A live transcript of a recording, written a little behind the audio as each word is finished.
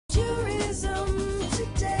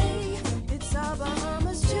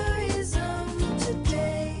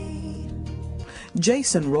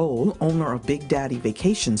Jason Roll, owner of Big Daddy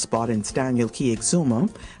Vacation Spot in Staniel Cay,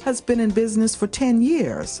 Exuma, has been in business for 10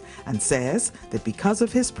 years and says that because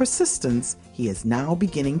of his persistence, he is now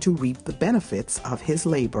beginning to reap the benefits of his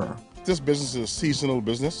labor. This business is a seasonal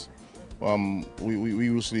business. We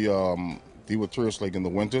usually deal with tourists like in the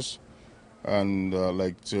winters, and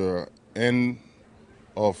like to end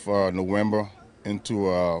of November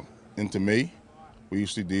into May, we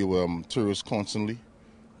usually deal with tourists constantly.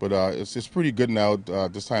 But it's pretty good now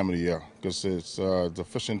this time of the year, because it's the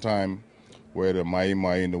fishing time where the Mai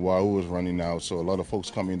and the Wahoo is running now, so a lot of folks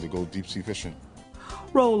come in to go deep sea fishing.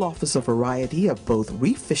 Roll offers a variety of both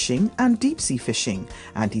reef fishing and deep sea fishing,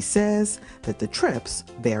 and he says that the trips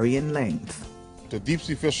vary in length. The deep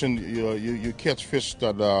sea fishing, you catch fish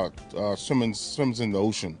that swims in the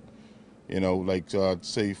ocean, like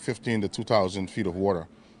say 15 to 2,000 feet of water.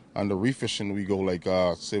 And the reef fishing, we go like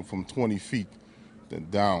say from 20 feet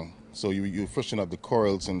down. So you're fishing at the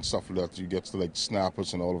corals and stuff like that. You get to like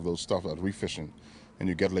snappers and all of those stuff at reef fishing, and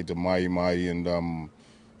you get like the Mai and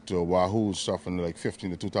the Wahoo stuff in like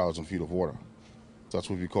 15 to 2,000 feet of water. That's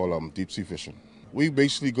what we call deep sea fishing. We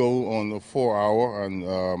basically go on a 4-hour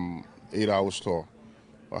and 8 hours tour.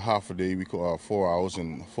 A half a day we go 4 hours,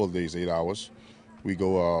 and full day is 8 hours. We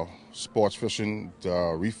go sports fishing,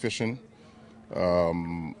 reef fishing.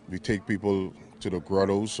 We take people to the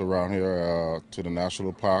grottos around here, to the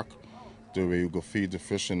national park, where you go feed the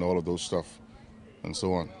fish and all of those stuff, and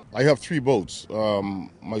so on. I have 3 boats.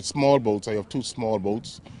 My small boats, I have 2 small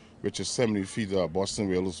boats, which is 70 feet Boston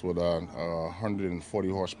wheels with 140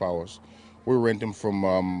 horsepower. We rent them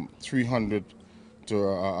from 300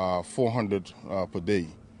 to 400 per day.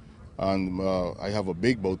 And I have a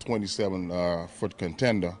big boat, 27-foot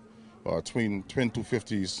contender, twin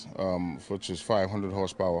 250s, which is 500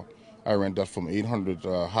 horsepower. I rent that from 800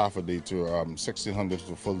 half a day to 1,600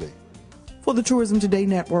 to full day. For the Tourism Today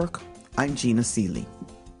Network, I'm Gina Seeley.